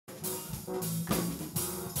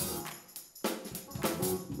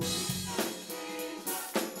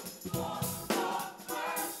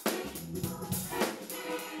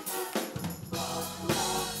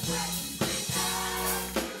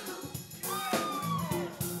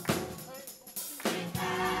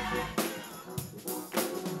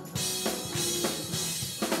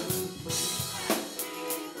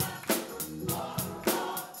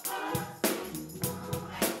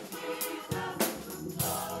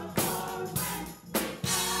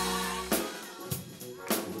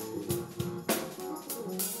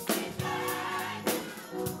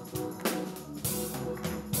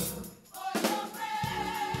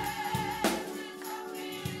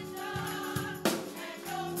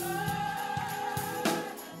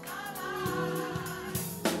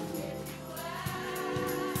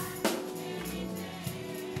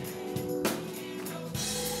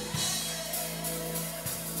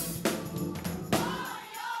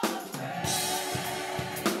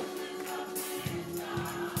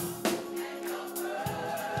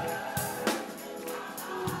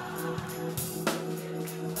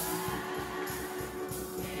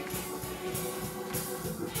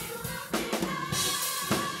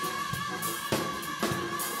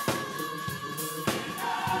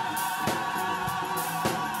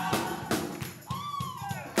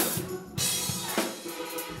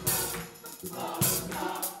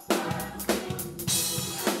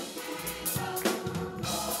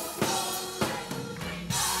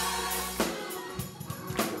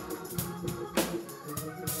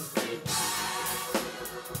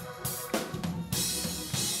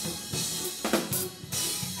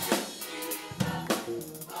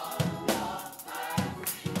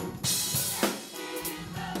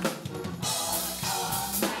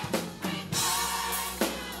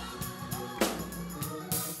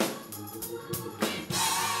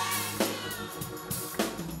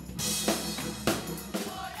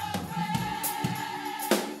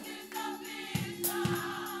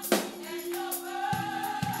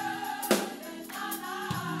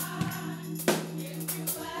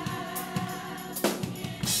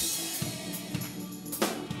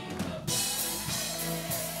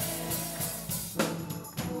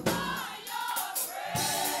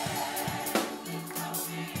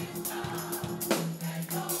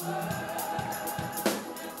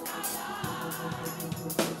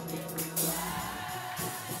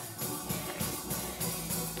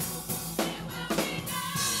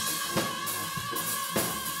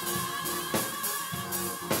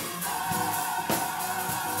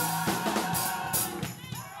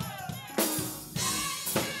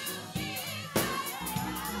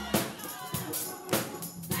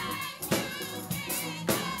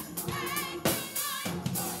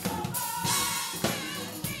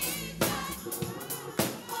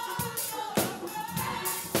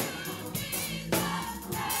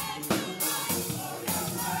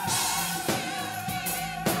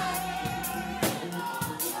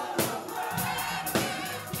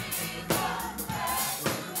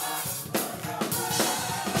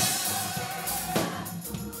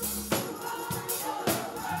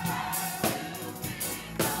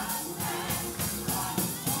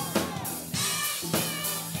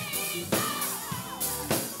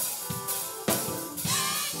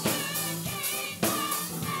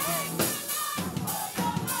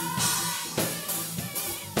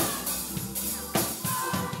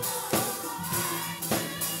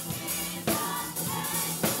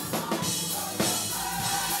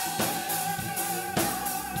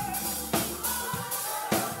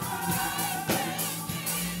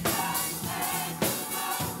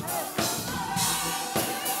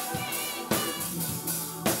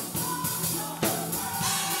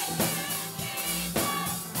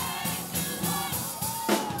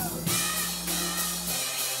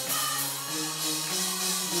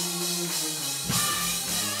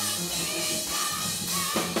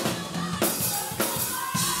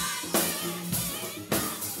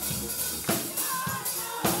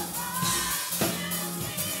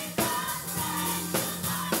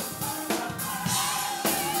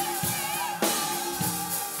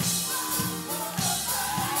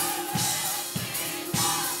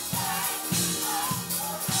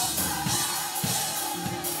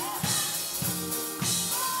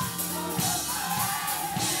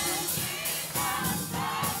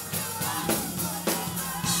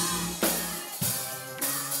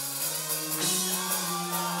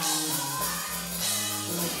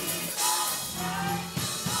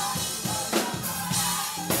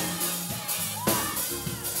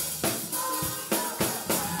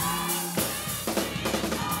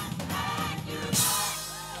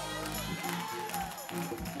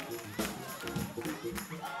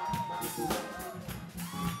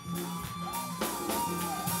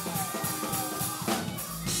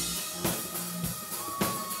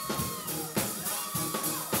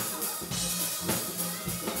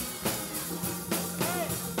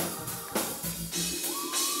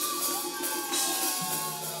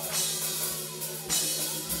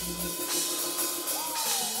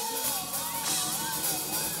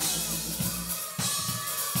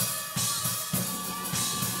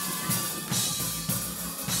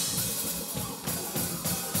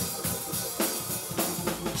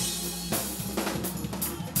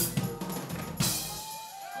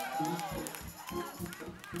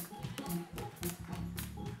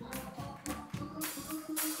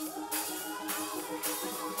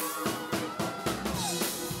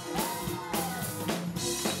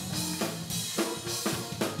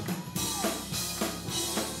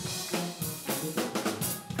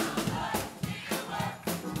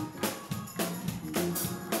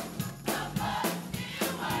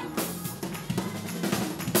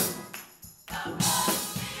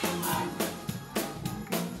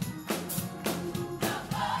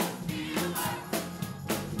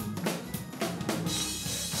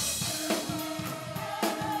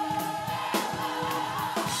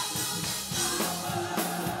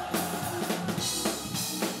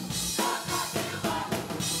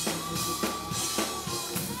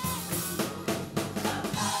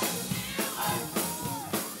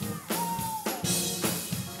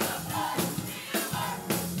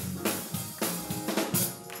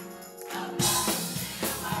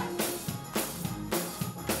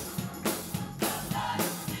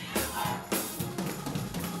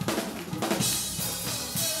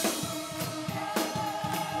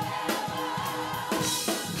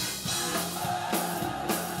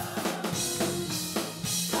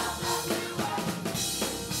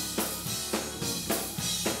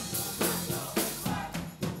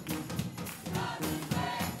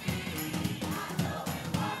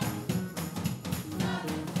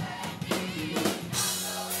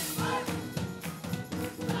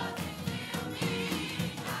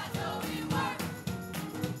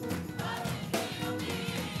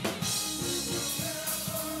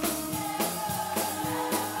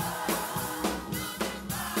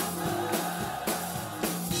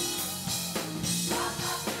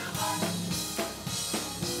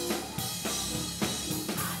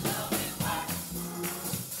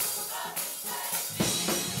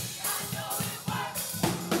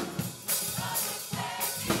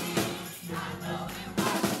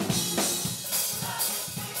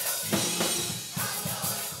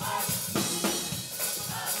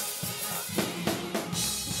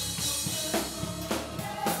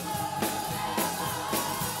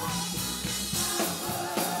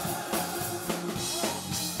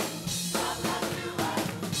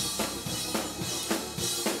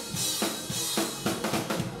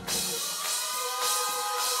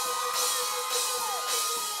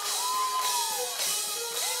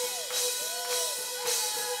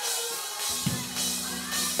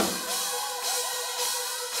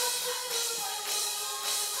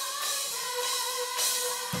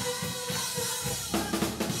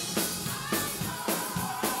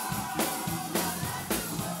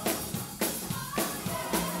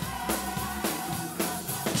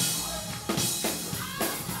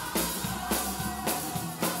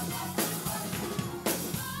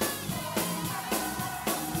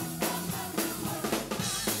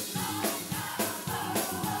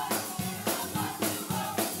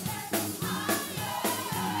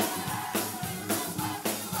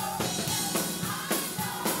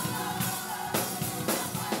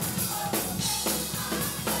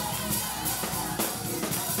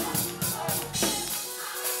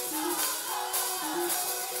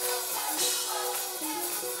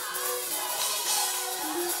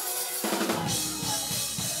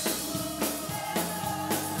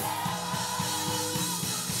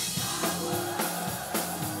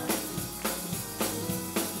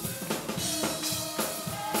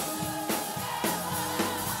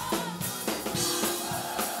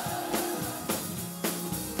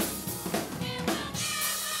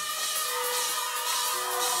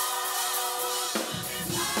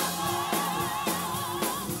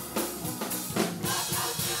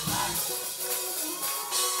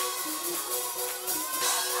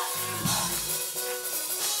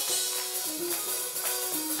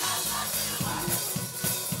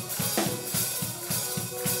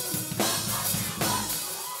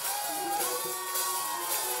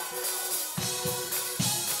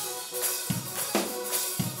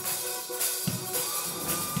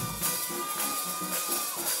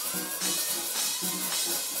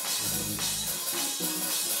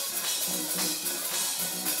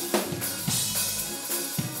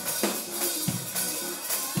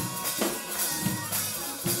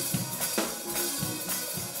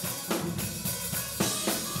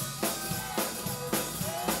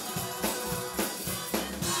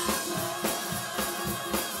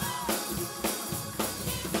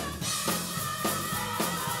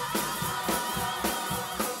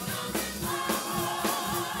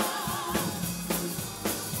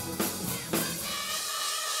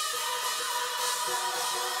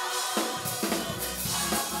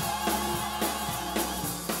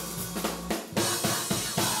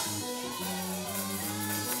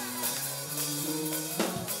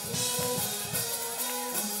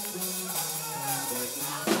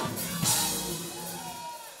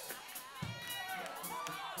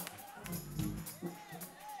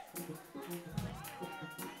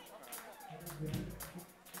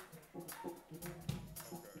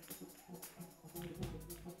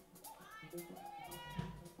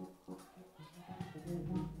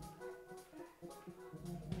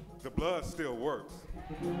The blood still works.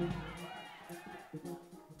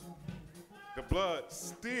 The blood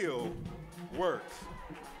still works.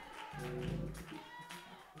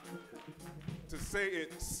 To say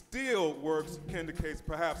it still works indicates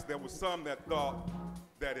perhaps there was some that thought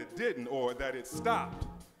that it didn't or that it stopped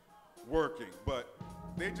working. But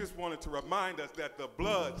they just wanted to remind us that the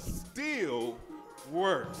blood still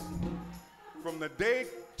works. From the day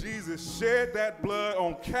Jesus shed that blood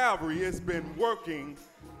on Calvary, it's been working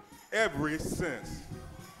ever since.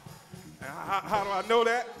 And how do I know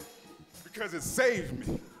that? Because it saved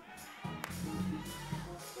me.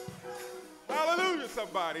 Hallelujah,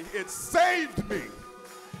 somebody. It saved me.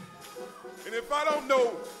 And if I don't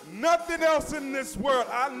know nothing else in this world,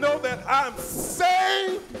 I know that I'm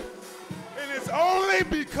saved, and it's only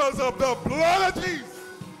because of the blood of Jesus.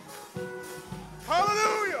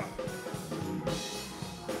 Hallelujah.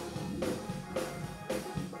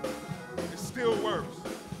 It still works.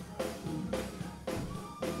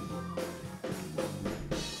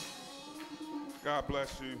 God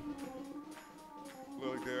bless you,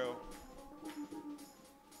 Lily Dale,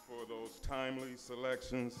 for those timely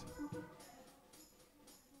selections.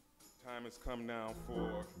 Time has come now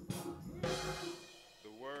for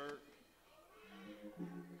the word.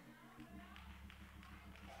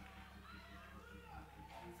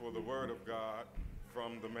 For the word of God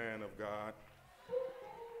from the man of God.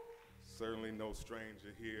 Certainly no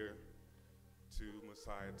stranger here to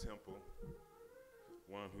Messiah Temple.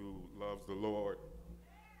 One who loves the Lord,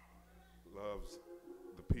 loves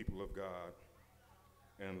the people of God,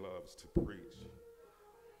 and loves to preach.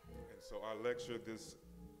 And so our lecture this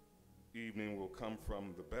evening will come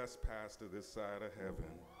from the best pastor this side of heaven,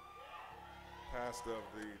 pastor of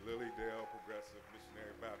the Lilydale Progressive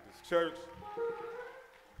Missionary Baptist Church,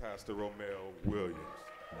 Pastor Romell Williams.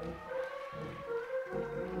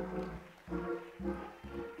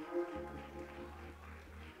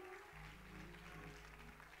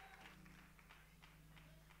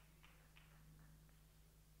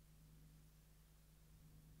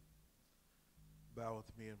 Bow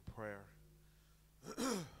with me in prayer.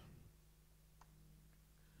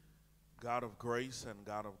 God of grace and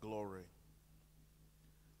God of glory,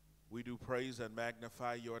 we do praise and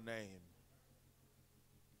magnify your name.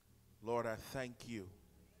 Lord, I thank you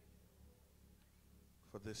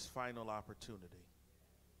for this final opportunity,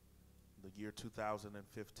 the year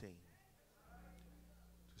 2015, to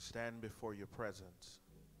stand before your presence,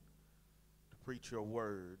 to preach your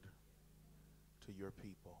word to your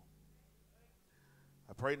people.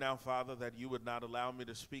 I pray now, Father, that you would not allow me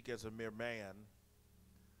to speak as a mere man,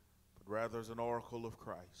 but rather as an oracle of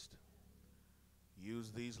Christ.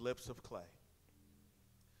 Use these lips of clay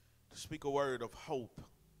to speak a word of hope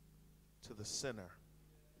to the sinner,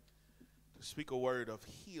 to speak a word of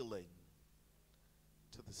healing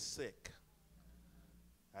to the sick,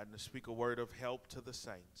 and to speak a word of help to the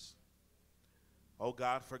saints. Oh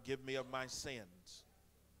God, forgive me of my sins.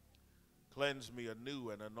 Cleanse me anew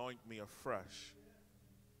and anoint me afresh.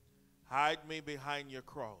 Hide me behind your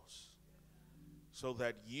cross so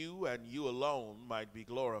that you and you alone might be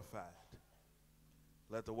glorified.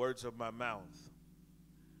 Let the words of my mouth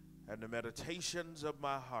and the meditations of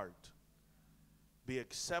my heart be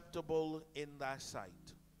acceptable in thy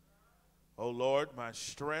sight. O Lord, my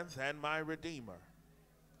strength and my redeemer.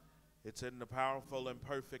 It's in the powerful and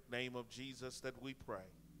perfect name of Jesus that we pray.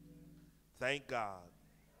 Thank God.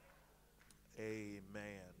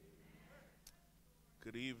 Amen.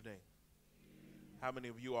 Good evening. How many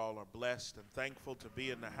of you all are blessed and thankful to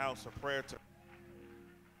be in the house of prayer?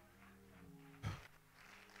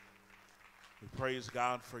 We praise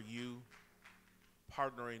God for you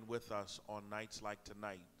partnering with us on nights like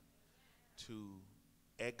tonight to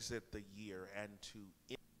exit the year and to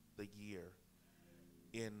end the year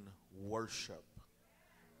in worship.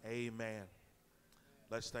 Amen.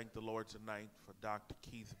 Let's thank the Lord tonight for Dr.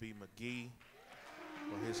 Keith B. McGee,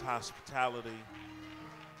 for his hospitality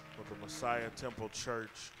for the Messiah Temple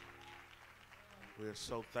Church. We are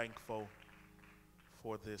so thankful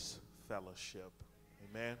for this fellowship.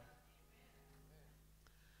 Amen.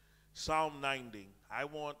 Psalm 90. I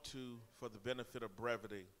want to, for the benefit of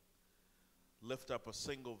brevity, lift up a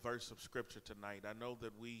single verse of scripture tonight. I know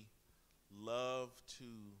that we love to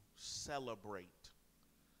celebrate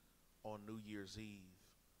on New Year's Eve.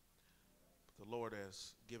 But the Lord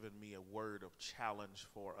has given me a word of challenge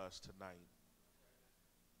for us tonight.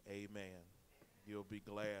 Amen. You'll be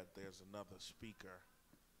glad there's another speaker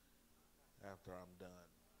after I'm done.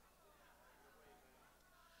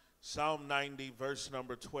 Psalm 90, verse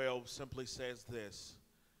number 12, simply says this: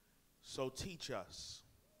 so teach us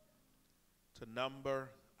to number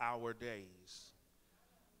our days,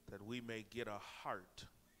 that we may get a heart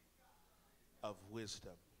of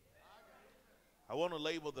wisdom. I want to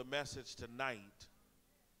label the message tonight,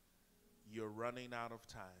 you're running out of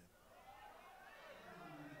time.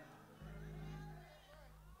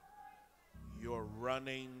 You're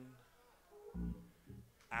running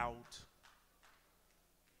out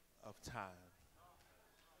of time.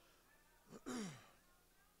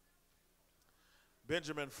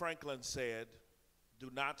 Benjamin Franklin said,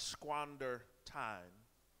 do not squander time,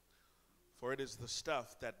 for it is the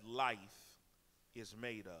stuff that life is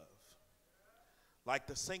made of. Like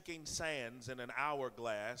the sinking sands in an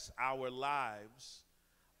hourglass, our lives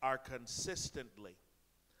are consistently,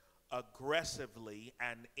 aggressively,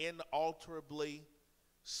 and inalterably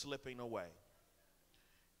slipping away.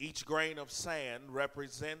 Each grain of sand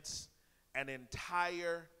represents an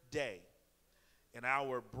entire day in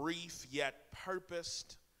our brief yet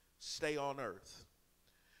purposed stay on earth.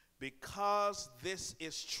 Because this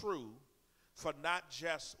is true for not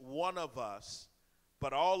just one of us,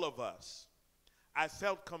 but all of us, I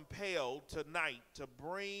felt compelled tonight to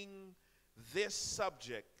bring this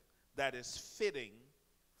subject that is fitting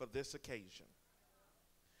for this occasion.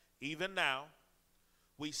 Even now,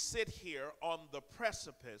 we sit here on the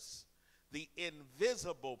precipice, the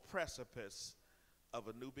invisible precipice of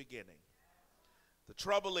a new beginning. The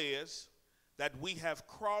trouble is that we have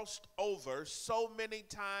crossed over so many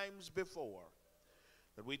times before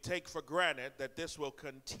that we take for granted that this will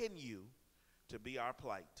continue to be our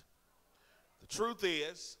plight. The truth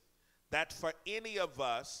is that for any of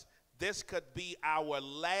us, this could be our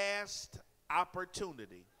last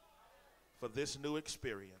opportunity for this new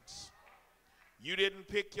experience. You didn't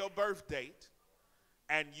pick your birth date,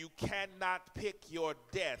 and you cannot pick your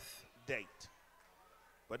death date.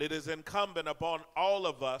 But it is incumbent upon all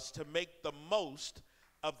of us to make the most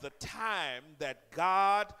of the time that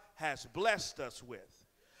God has blessed us with,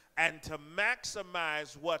 and to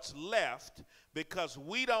maximize what's left, because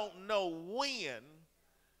we don't know when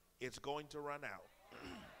it's going to run out.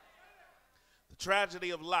 The tragedy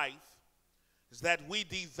of life is that we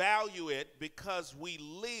devalue it because we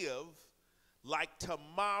live like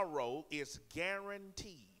tomorrow is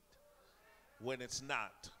guaranteed when it's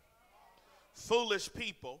not. Foolish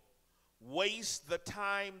people waste the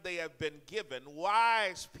time they have been given.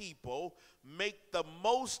 Wise people make the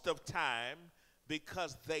most of time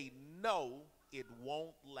because they know it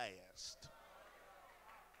won't last.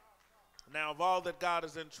 Now, of all that God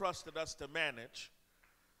has entrusted us to manage,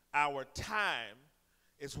 our time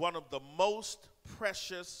is one of the most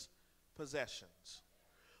precious possessions.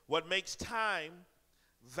 What makes time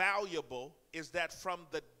valuable is that from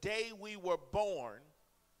the day we were born,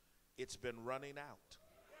 it's been running out.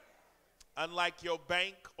 Unlike your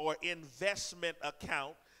bank or investment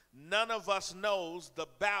account, none of us knows the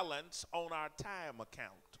balance on our time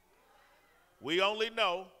account. We only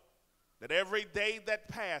know that every day that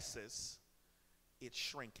passes, it's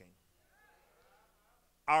shrinking.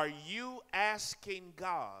 Are you asking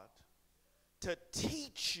God to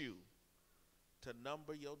teach you to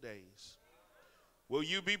number your days? Will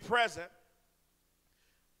you be present?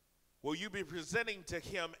 Will you be presenting to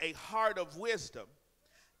him a heart of wisdom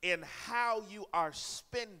in how you are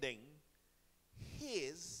spending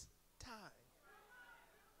his time?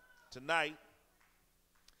 Tonight,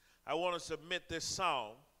 I want to submit this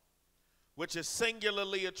psalm, which is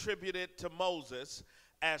singularly attributed to Moses,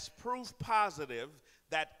 as proof positive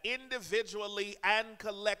that individually and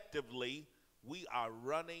collectively we are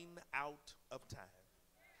running out of time.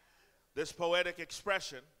 This poetic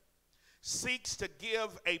expression seeks to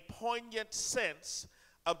give a poignant sense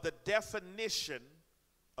of the definition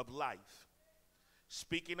of life.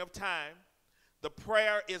 Speaking of time, the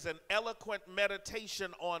prayer is an eloquent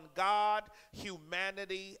meditation on God,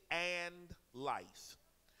 humanity, and life.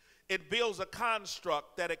 It builds a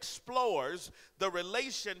construct that explores the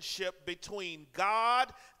relationship between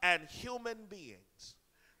God and human beings.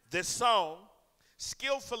 This song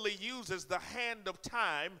skillfully uses the hand of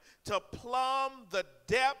time to plumb the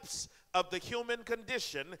depths of the human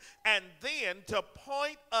condition and then to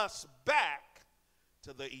point us back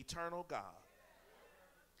to the eternal God.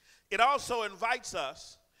 It also invites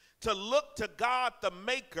us to look to God the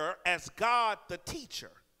Maker as God the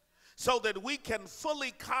Teacher, so that we can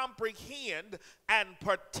fully comprehend and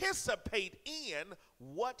participate in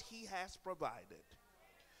what he has provided.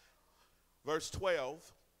 Verse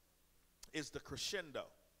 12 is the crescendo,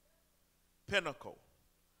 pinnacle,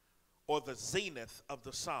 or the zenith of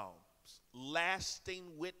the Psalms, lasting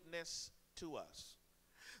witness to us.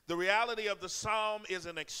 The reality of the psalm is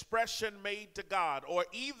an expression made to God or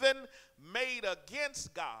even made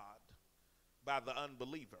against God by the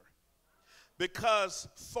unbeliever. Because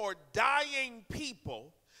for dying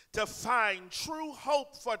people to find true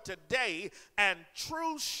hope for today and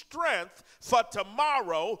true strength for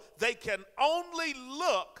tomorrow, they can only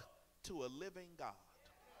look to a living God.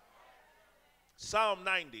 Psalm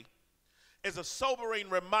 90 is a sobering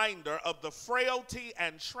reminder of the frailty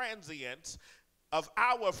and transience of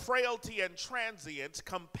our frailty and transience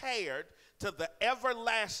compared to the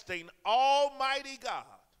everlasting Almighty God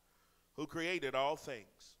who created all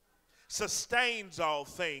things, sustains all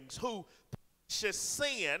things, who punishes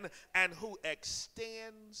sin, and who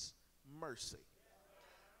extends mercy.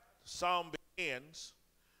 The psalm begins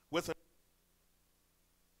with a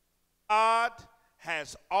God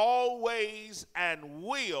has always and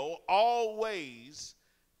will always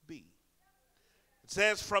be. It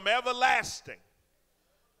says, from everlasting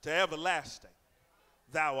to everlasting,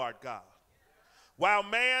 thou art God. While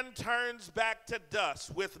man turns back to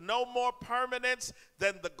dust with no more permanence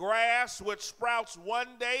than the grass which sprouts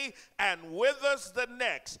one day and withers the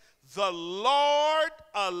next, the Lord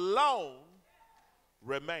alone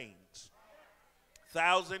remains.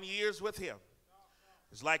 1,000 years with him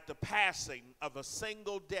is like the passing of a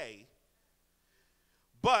single day.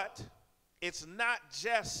 But it's not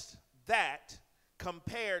just that.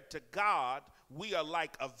 Compared to God, we are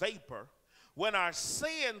like a vapor. When our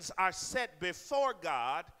sins are set before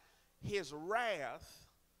God, his wrath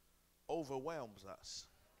overwhelms us.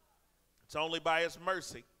 It's only by his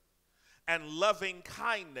mercy and loving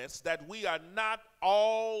kindness that we are not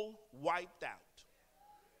all wiped out.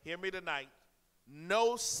 Hear me tonight.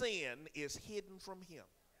 No sin is hidden from him.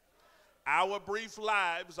 Our brief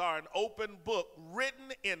lives are an open book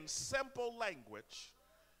written in simple language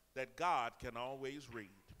that God can always read.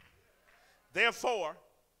 Therefore,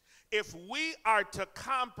 if we are to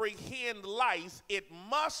comprehend life, it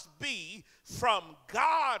must be from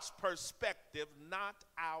God's perspective, not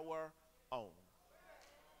our own.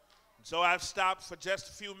 So I've stopped for just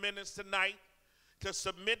a few minutes tonight to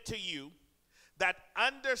submit to you that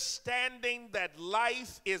understanding that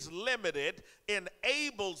life is limited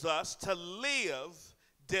enables us to live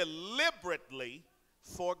deliberately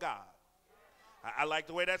for God. I like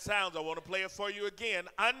the way that sounds. I want to play it for you again.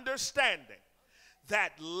 Understanding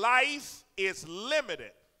that life is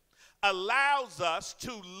limited allows us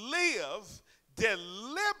to live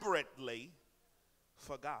deliberately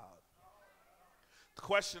for God. The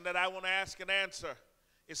question that I want to ask and answer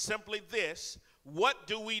is simply this: what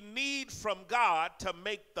do we need from God to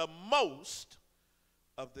make the most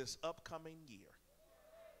of this upcoming year?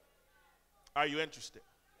 Are you interested?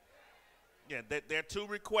 Yeah, there are two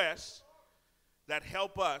requests that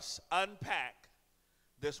help us unpack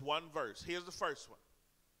this one verse. Here's the first one.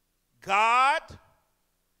 God,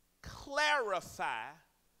 clarify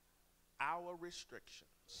our restrictions.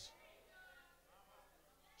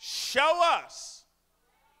 Show us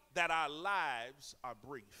that our lives are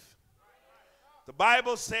brief. The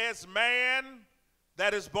Bible says, man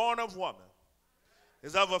that is born of woman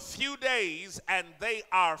is of a few days, and they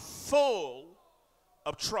are full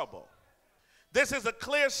of trouble. This is a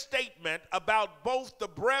clear statement about both the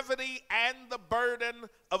brevity and the burden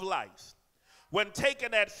of life. When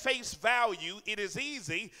taken at face value, it is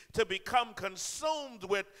easy to become consumed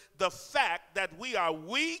with the fact that we are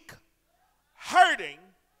weak, hurting,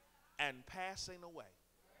 and passing away.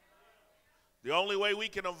 The only way we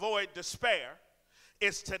can avoid despair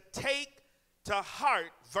is to take to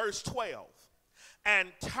heart verse 12 and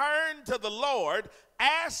turn to the Lord,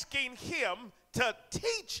 asking him to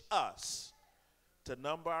teach us to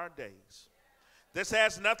number our days. This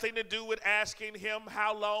has nothing to do with asking him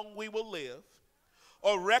how long we will live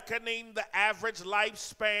or reckoning the average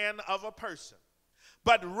lifespan of a person,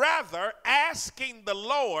 but rather asking the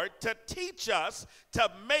Lord to teach us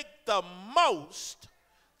to make the most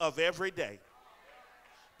of every day,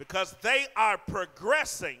 because they are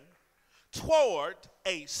progressing toward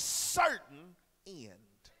a certain end.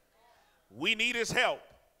 We need his help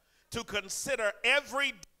to consider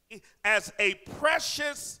every day as a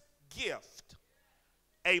precious gift,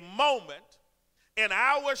 a moment in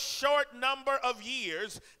our short number of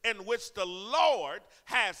years in which the Lord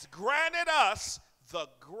has granted us the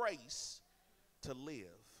grace to live.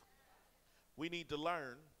 We need to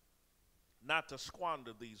learn not to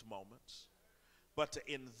squander these moments, but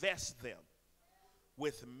to invest them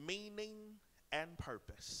with meaning and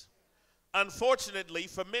purpose. Unfortunately,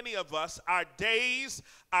 for many of us, our days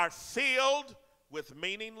are filled with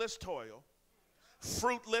meaningless toil,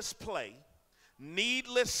 fruitless play,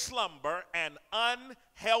 needless slumber, and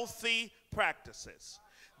unhealthy practices.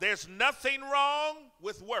 There's nothing wrong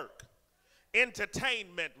with work,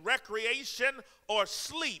 entertainment, recreation, or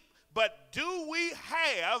sleep, but do we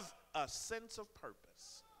have a sense of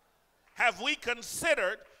purpose? Have we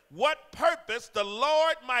considered what purpose the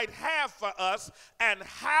Lord might have for us and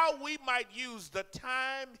how we might use the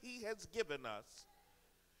time he has given us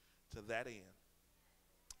to that end?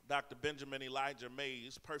 Dr. Benjamin Elijah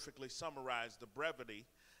Mays perfectly summarized the brevity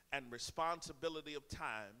and responsibility of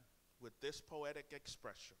time with this poetic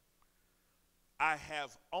expression: I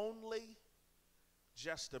have only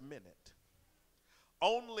just a minute,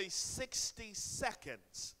 only 60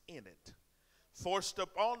 seconds in it, forced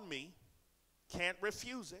upon me, can't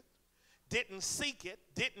refuse it, didn't seek it,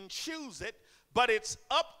 didn't choose it, but it's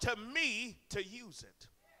up to me to use it.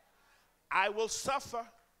 I will suffer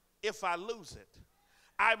if I lose it.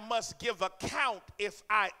 I must give account if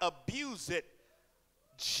I abuse it.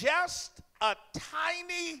 Just a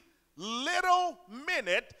tiny little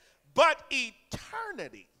minute, but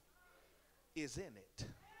eternity is in it.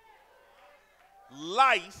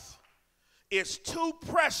 Life is too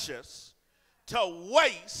precious to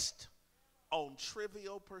waste on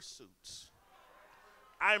trivial pursuits.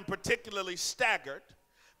 I'm particularly staggered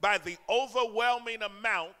by the overwhelming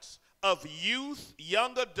amount of youth,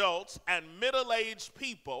 young adults, and middle-aged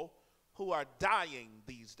people who are dying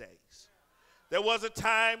these days. There was a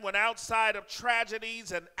time when, outside of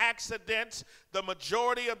tragedies and accidents, the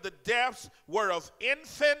majority of the deaths were of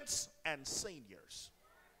infants and seniors.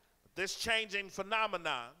 This changing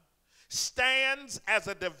phenomenon stands as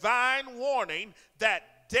a divine warning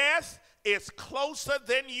that death is closer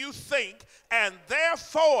than you think, and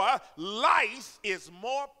therefore life is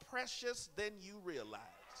more precious than you realize.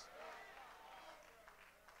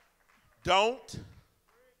 Don't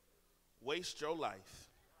waste your life.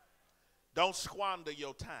 Don't squander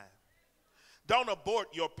your time. Don't abort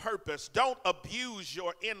your purpose. Don't abuse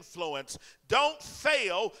your influence. Don't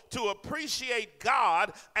fail to appreciate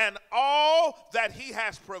God and all that he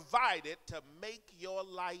has provided to make your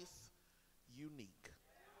life unique.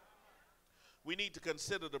 We need to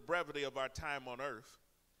consider the brevity of our time on earth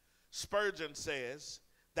Spurgeon says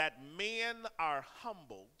that men are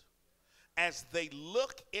humbled as they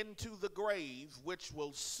look into the grave, which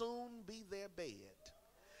will soon be their bed.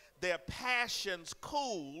 Their passions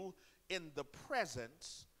cool in the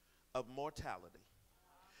presence of mortality.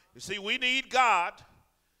 You see, we need God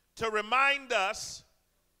to remind us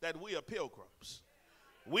that we are pilgrims.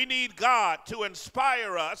 We need God to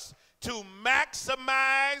inspire us to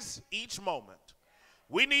maximize each moment.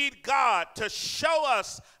 We need God to show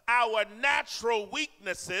us our natural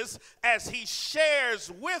weaknesses as he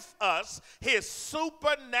shares with us his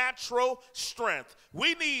supernatural strength.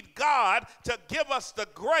 We need God to give us the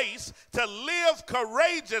grace to live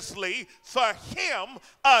courageously for him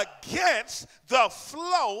against the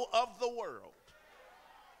flow of the world.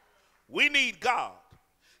 We need God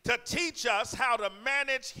to teach us how to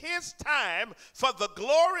manage his time for the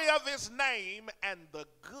glory of his name and the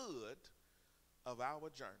good of our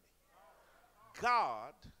journey.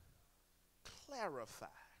 God, clarify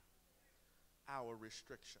our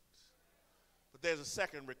restrictions. But there's a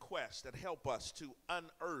second request that help us to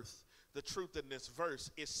unearth the truth in this verse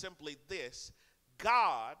is simply this: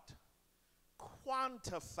 God,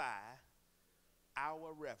 quantify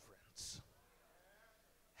our reverence.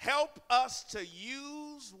 Help us to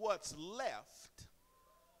use what's left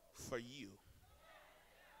for you.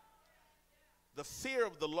 The fear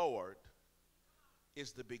of the Lord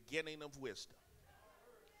is the beginning of wisdom.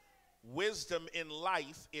 Wisdom in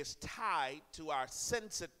life is tied to our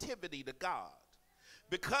sensitivity to God.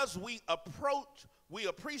 Because we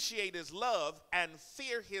appreciate his love and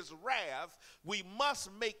fear his wrath, we must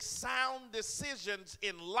make sound decisions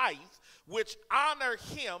in life which honor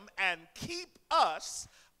him and keep us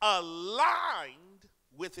aligned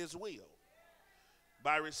with his will.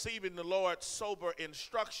 By receiving the Lord's sober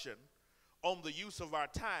instruction on the use of our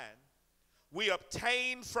time, we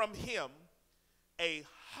obtain from him a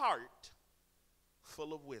heart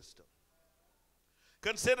full of wisdom.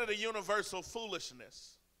 Consider the universal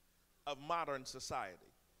foolishness of modern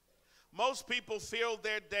society. Most people fill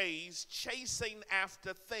their days chasing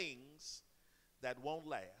after things that won't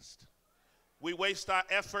last. We waste our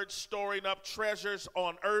efforts storing up treasures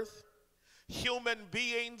on earth. Human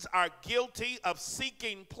beings are guilty of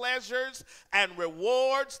seeking pleasures and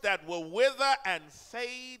rewards that will wither and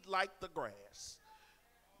fade like the grass.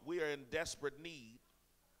 We are in desperate need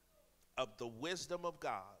of the wisdom of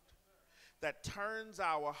God that turns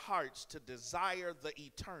our hearts to desire the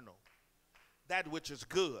eternal, that which is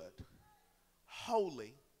good,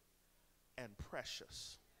 holy, and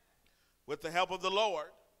precious. With the help of the Lord,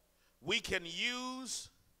 we can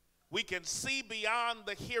see beyond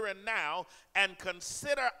the here and now and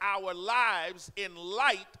consider our lives in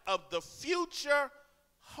light of the future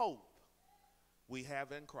hope we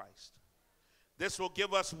have in Christ. This will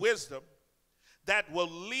give us wisdom that will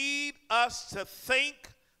lead us to think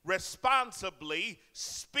responsibly,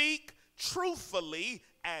 speak truthfully,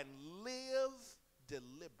 and live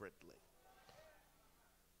deliberately.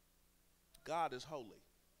 God is holy,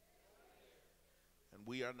 and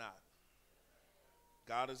we are not.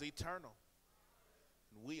 God is eternal,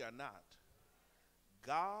 and we are not.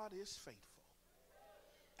 God is faithful,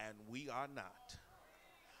 and we are not.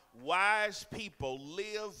 Wise people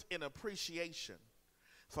live in appreciation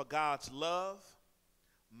for God's love,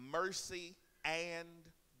 mercy, and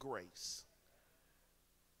grace.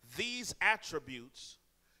 These attributes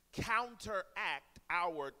counteract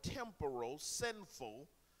our temporal, sinful,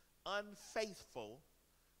 unfaithful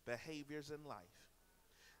behaviors in life.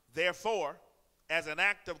 Therefore, as an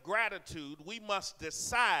act of gratitude, we must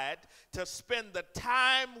decide to spend the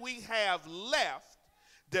time we have left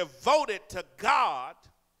devoted to God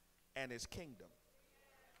and his kingdom.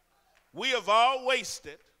 We have all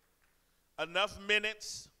wasted enough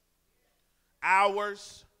minutes,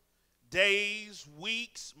 hours, days,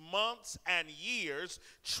 weeks, months, and years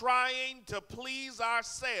trying to please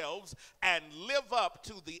ourselves and live up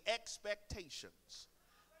to the expectations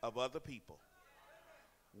of other people.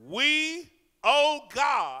 We owe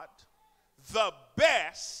God the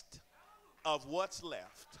best of what's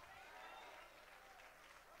left.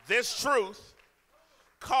 This truth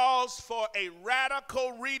calls for a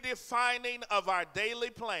radical redefining of our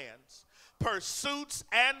daily plans, pursuits,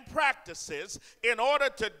 and practices in order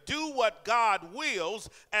to do what God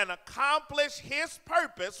wills and accomplish his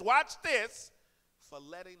purpose, watch this, for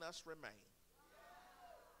letting us remain.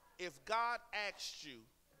 If God asked you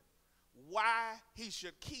why he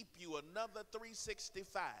should keep you another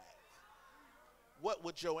 365, what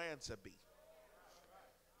would your answer be?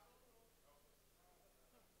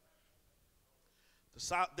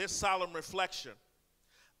 This solemn reflection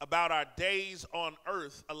about our days on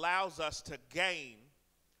earth allows us to gain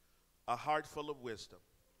a heart full of wisdom.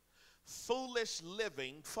 Foolish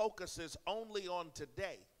living focuses only on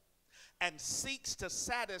today and seeks to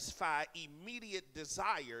satisfy immediate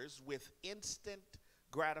desires with instant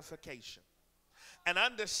gratification. And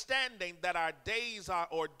understanding that our days are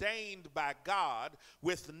ordained by God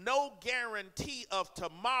with no guarantee of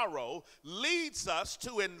tomorrow leads us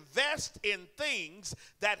to invest in things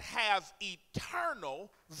that have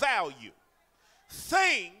eternal value,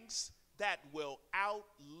 things that will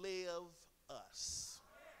outlive us.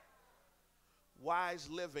 Wise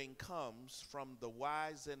living comes from the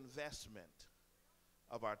wise investment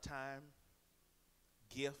of our time,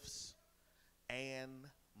 gifts, and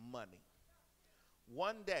money.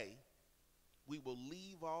 One day, we will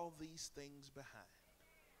leave all these things behind.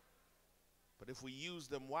 But if we use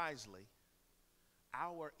them wisely,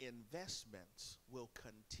 our investments will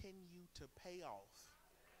continue to pay off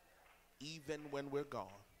even when we're gone.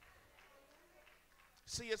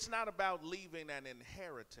 See, it's not about leaving an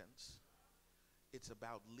inheritance. It's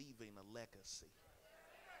about leaving a legacy.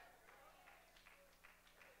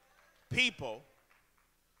 People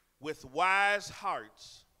with wise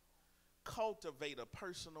hearts cultivate a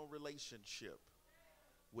personal relationship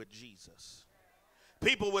with Jesus.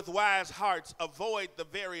 People with wise hearts avoid the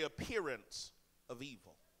very appearance of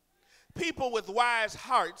evil. People with wise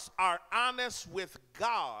hearts are honest with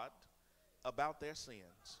God about their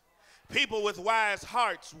sins. People with wise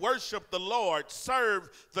hearts worship the Lord, serve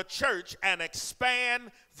the church, and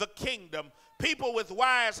expand the kingdom. People with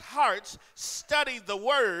wise hearts study the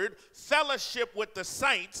word, fellowship with the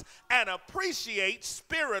saints, and appreciate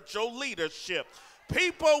spiritual leadership.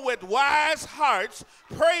 People with wise hearts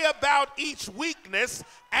pray about each weakness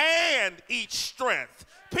and each strength.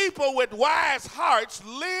 People with wise hearts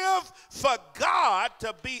live for God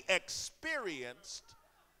to be experienced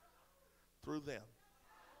through them.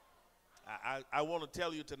 I want to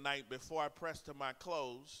tell you tonight, before I press to my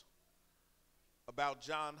close, about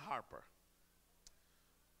John Harper,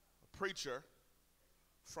 a preacher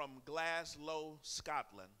from Glasgow,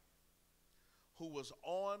 Scotland, who was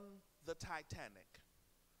on the Titanic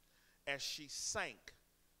as she sank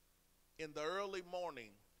in the early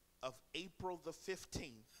morning of April the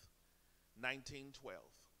 15th, 1912.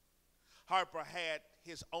 Harper had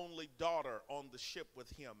his only daughter on the ship with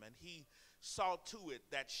him, and he saw to it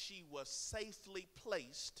that she was safely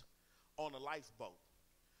placed on a lifeboat.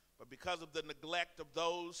 But because of the neglect of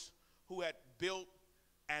those who had built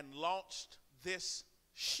and launched this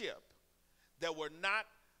ship, there were not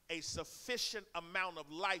a sufficient amount of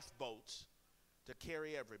lifeboats to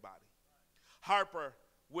carry everybody. Harper,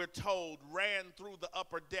 we're told, ran through the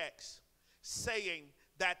upper decks saying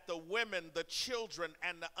that the women, the children,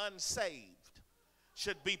 and the unsaved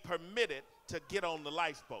should be permitted to get on the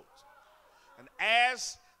lifeboats. And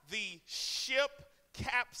as the ship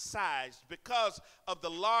capsized because of the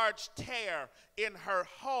large tear in her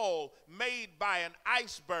hull made by an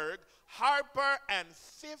iceberg, Harper and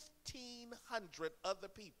 1,500 other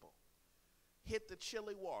people hit the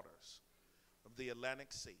chilly waters of the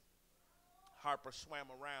Atlantic Sea. Harper swam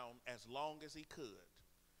around as long as he could,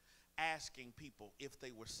 asking people if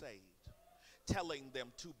they were saved, telling them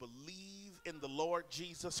to believe in the Lord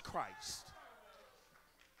Jesus Christ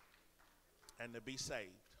and to be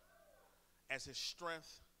saved. As his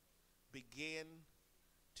strength began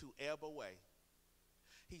to ebb away,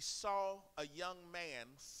 he saw a young man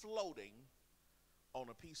floating on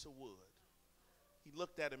a piece of wood. He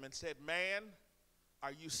looked at him and said, "Man,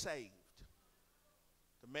 are you saved?"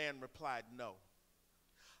 The man replied, "No."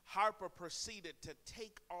 Harper proceeded to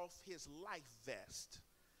take off his life vest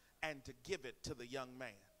and to give it to the young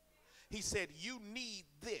man. He said, "You need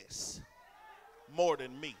this more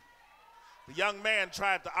than me." The young man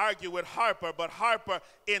tried to argue with Harper, but Harper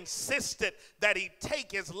insisted that he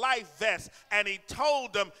take his life vest, and he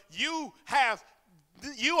told him, you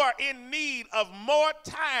are in need of more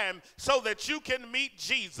time so that you can meet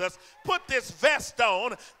Jesus. Put this vest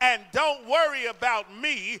on and don't worry about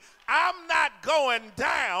me. I'm not going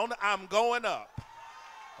down, I'm going up.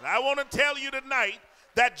 And I want to tell you tonight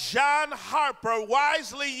that John Harper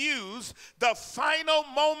wisely used the final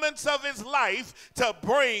moments of his life to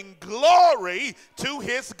bring glory to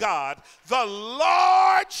his God. The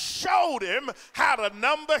Lord showed him how to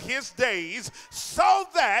number his days so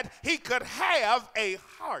that he could have a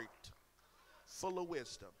heart full of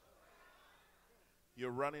wisdom.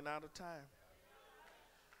 You're running out of time.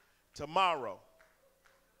 Tomorrow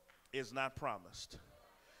is not promised.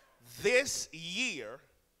 This year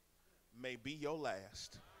may be your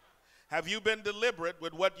last. Have you been deliberate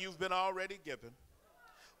with what you've been already given?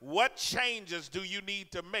 What changes do you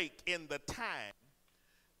need to make in the time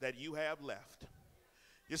that you have left?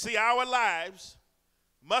 You see, our lives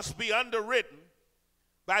must be underwritten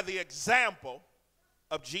by the example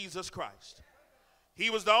of Jesus Christ. He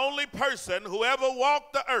was the only person who ever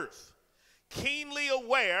walked the earth keenly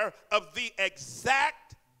aware of the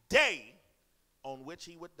exact day on which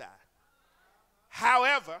he would die.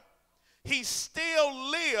 However, he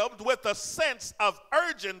still lived with a sense of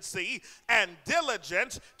urgency and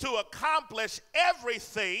diligence to accomplish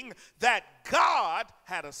everything that God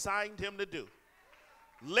had assigned him to do.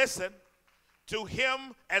 Listen to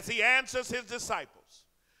him as he answers his disciples.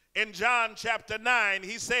 In John chapter 9,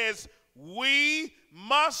 he says, we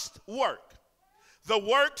must work the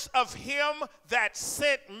works of him that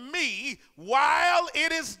sent me while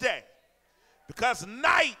it is day, because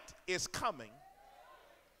night is coming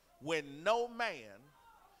when no man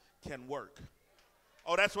can work.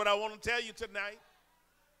 Oh, that's what I want to tell you tonight.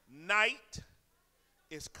 Night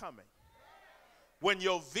is coming when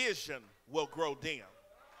your vision will grow dim.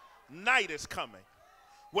 Night is coming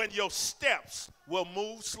when your steps will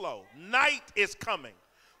move slow. Night is coming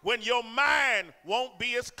when your mind won't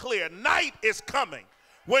be as clear. Night is coming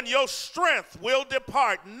when your strength will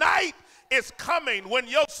depart. Night is coming when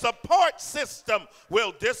your support system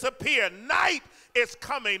will disappear. Night is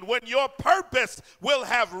coming when your purpose will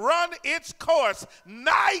have run its course.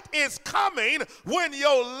 Night is coming when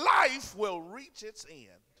your life will reach its end.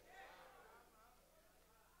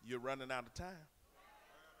 You're running out of time.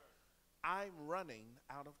 I'm running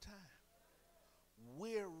out of time.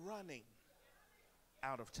 We're running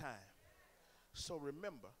out of time. So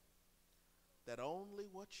remember that only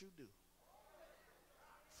what you do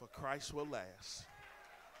for Christ will last.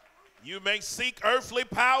 You may seek earthly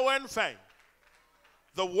power and fame.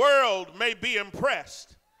 The world may be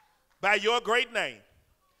impressed by your great name.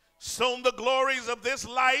 Soon the glories of this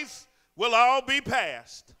life will all be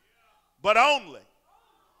past, but only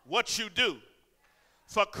what you do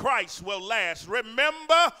for Christ will last.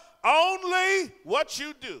 Remember, only what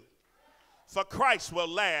you do for Christ will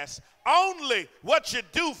last. Only what you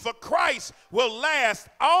do for Christ will last.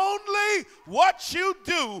 Only what you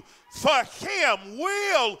do for him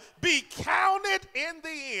will be counted in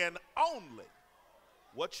the end. Only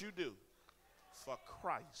what you do for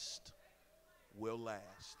Christ will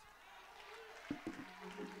last.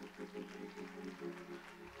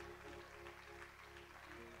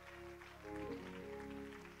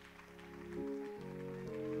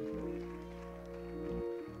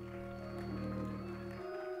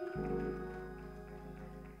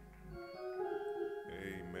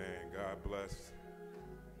 Bless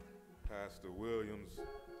Pastor Williams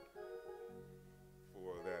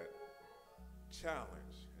for that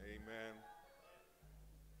challenge. Amen.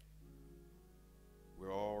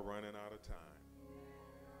 We're all running out of time.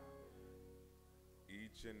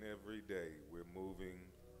 Each and every day we're moving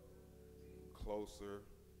closer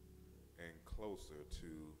and closer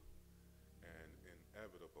to an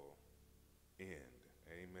inevitable end.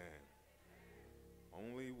 Amen.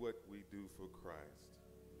 Only what we do for Christ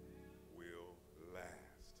will last.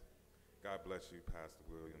 God bless you, Pastor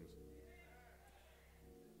Williams.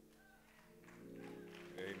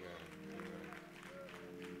 Amen. Amen.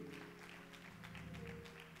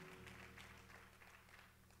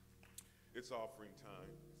 It's offering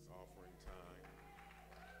time. It's offering time.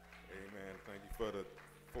 Amen. Thank you for the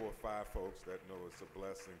 4 or 5 folks that know it's a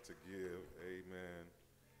blessing to give. Amen.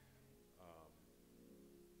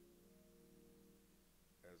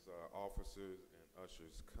 As our officers and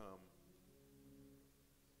ushers come,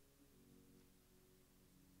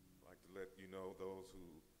 let you know, those who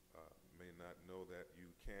may not know, that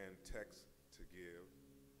you can text to give.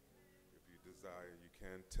 If you desire, you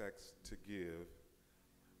can text to give.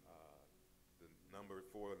 The number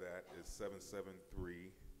for that is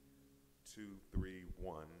 773-231-5373.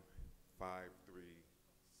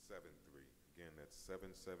 Again, that's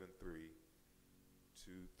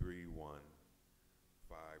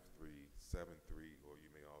 773-231-5373, or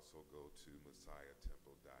you may also go to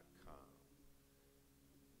messiahtemple.com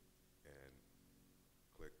and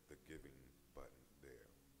click the giving button there.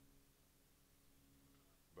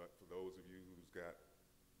 But for those of you who's got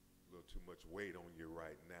a little too much weight on you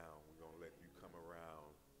right now, we're going to let you come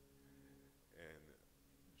around and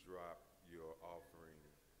drop your offering.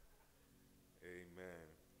 Amen.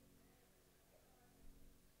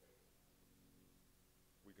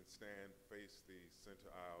 We can stand, face the center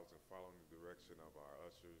aisles, and follow the direction of our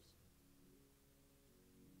ushers.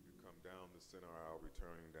 Come down the center aisle,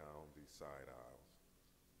 returning down the side aisle.